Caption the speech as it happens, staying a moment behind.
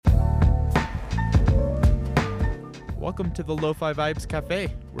Welcome to the Lo-Fi Vibes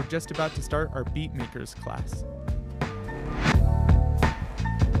Cafe. We're just about to start our Beat Makers class.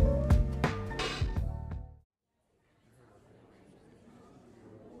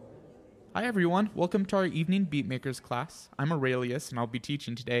 Hi everyone, welcome to our evening Beat Makers class. I'm Aurelius and I'll be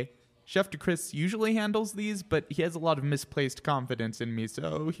teaching today. Chef DeChris usually handles these, but he has a lot of misplaced confidence in me,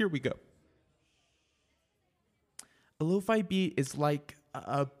 so here we go. A lo-fi beat is like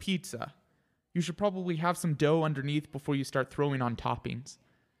a pizza. You should probably have some dough underneath before you start throwing on toppings.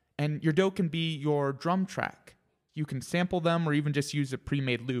 And your dough can be your drum track. You can sample them or even just use a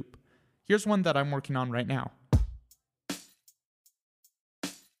pre-made loop. Here's one that I'm working on right now.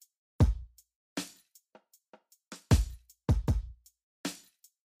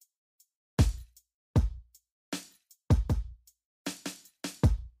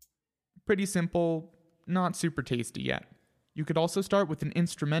 Pretty simple, not super tasty yet. You could also start with an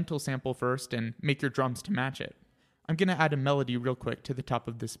instrumental sample first and make your drums to match it. I'm going to add a melody real quick to the top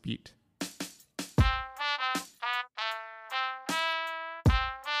of this beat.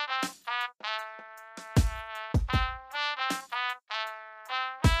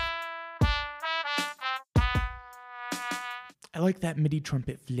 I like that MIDI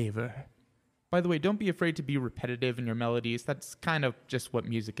trumpet flavor. By the way, don't be afraid to be repetitive in your melodies. That's kind of just what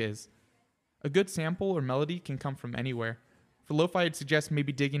music is. A good sample or melody can come from anywhere. For lo-fi, I'd suggest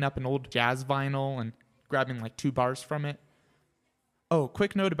maybe digging up an old jazz vinyl and grabbing like 2 bars from it. Oh,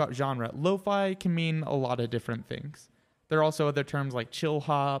 quick note about genre. Lo-fi can mean a lot of different things. There are also other terms like chill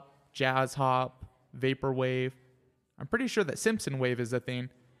hop, jazz hop, vaporwave. I'm pretty sure that Simpson wave is a thing.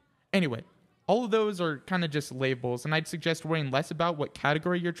 Anyway, all of those are kind of just labels, and I'd suggest worrying less about what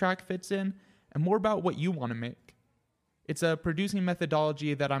category your track fits in and more about what you want to make. It's a producing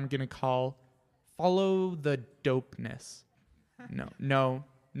methodology that I'm going to call follow the dopeness. No,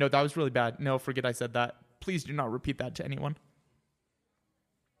 that was really bad. No, forget I said that. Please do not repeat that to anyone.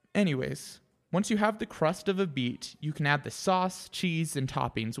 Anyways, once you have the crust of a beat, you can add the sauce, cheese, and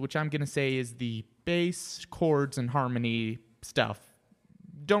toppings, which I'm going to say is the bass, chords, and harmony stuff.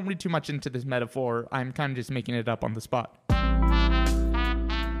 Don't read too much into this metaphor. I'm kind of just making it up on the spot.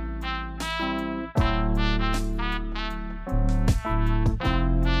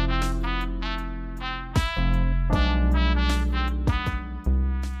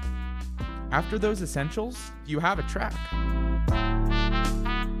 After those essentials, you have a track.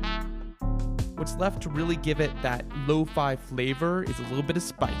 What's left to really give it that lo-fi flavor is a little bit of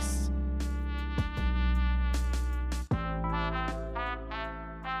spice.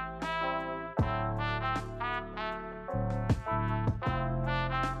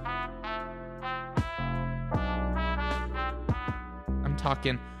 I'm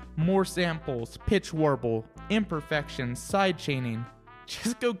talking more samples, pitch warble, imperfections, side chaining.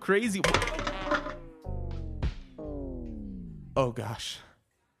 Just go crazy. Oh gosh.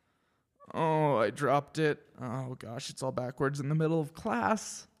 Oh, I dropped it. Oh gosh, it's all backwards in the middle of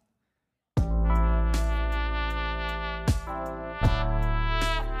class.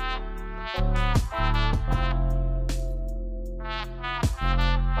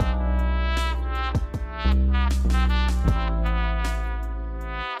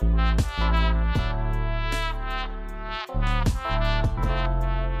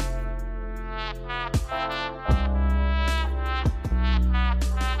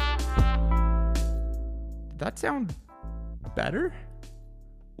 That sound better?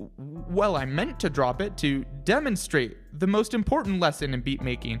 Well, I meant to drop it to demonstrate the most important lesson in beat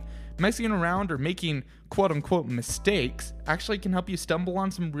making. Messing around or making quote-unquote mistakes actually can help you stumble on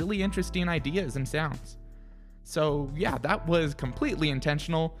some really interesting ideas and sounds. So yeah, that was completely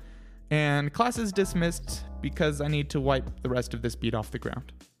intentional, and class is dismissed because I need to wipe the rest of this beat off the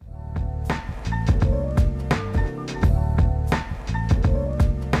ground.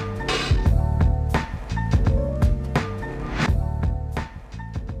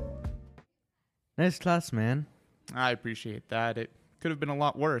 Nice class, man. I appreciate that. It could have been a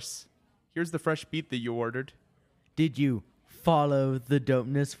lot worse. Here's the fresh beat that you ordered. Did you follow the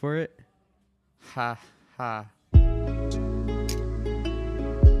dopeness for it? Ha ha.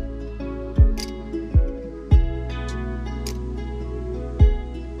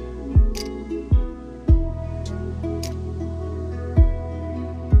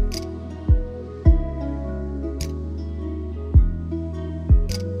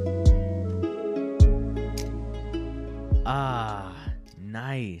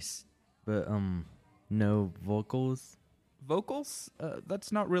 Nice. But, no vocals? Vocals?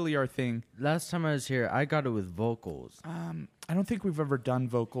 That's not really our thing. Last time I was here, I got it with vocals. I don't think we've ever done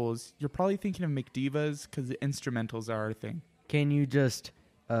vocals. You're probably thinking of McDivas because the instrumentals are our thing. Can you just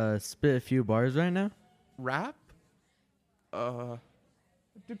spit a few bars right now? Rap?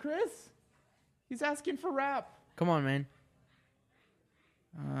 DeChris? He's asking for rap. Come on, man.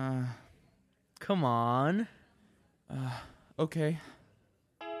 Come on. Okay.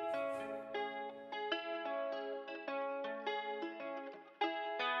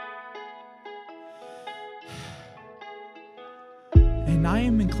 And I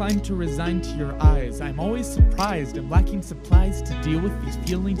am inclined to resign to your eyes. I'm always surprised. I'm lacking supplies to deal with these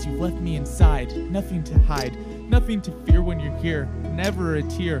feelings you've left me inside. Nothing to hide, nothing to fear when you're here. Never a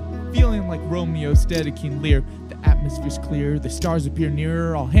tear, feeling like Romeo stead of King Lear. The atmosphere's clear, the stars appear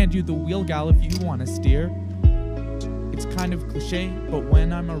nearer. I'll hand you the wheel, gal, if you wanna steer. It's kind of cliche, but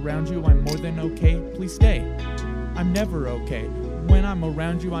when I'm around you, I'm more than okay. Please stay. I'm never okay. When I'm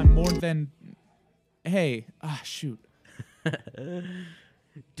around you, I'm more than... Hey, shoot.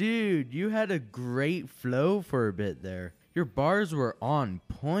 Dude, you had a great flow for a bit there. Your bars were on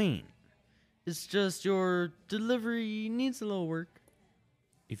point. It's just your delivery needs a little work.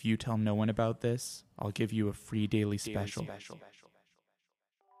 If you tell no one about this, I'll give you a free daily special.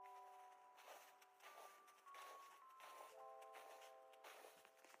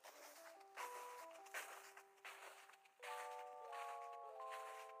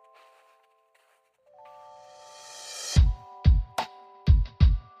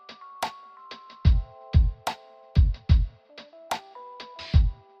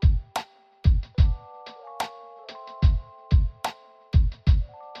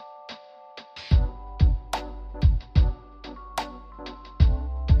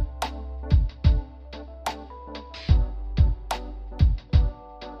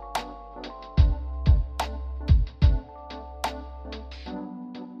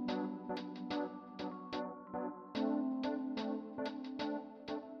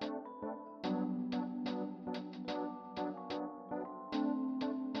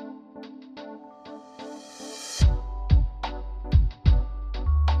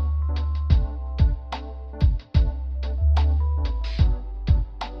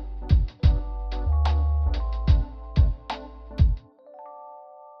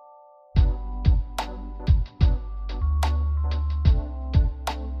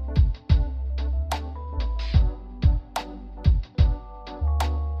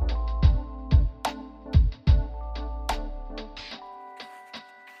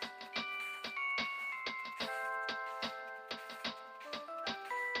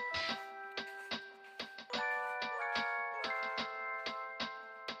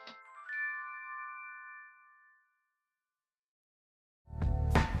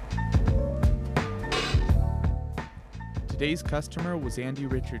 Today's customer was Andy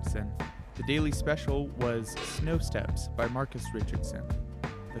Richardson. The daily special was Snow Steps by Marcus Richardson.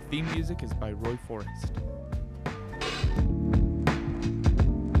 The theme music is by Roy Forrest.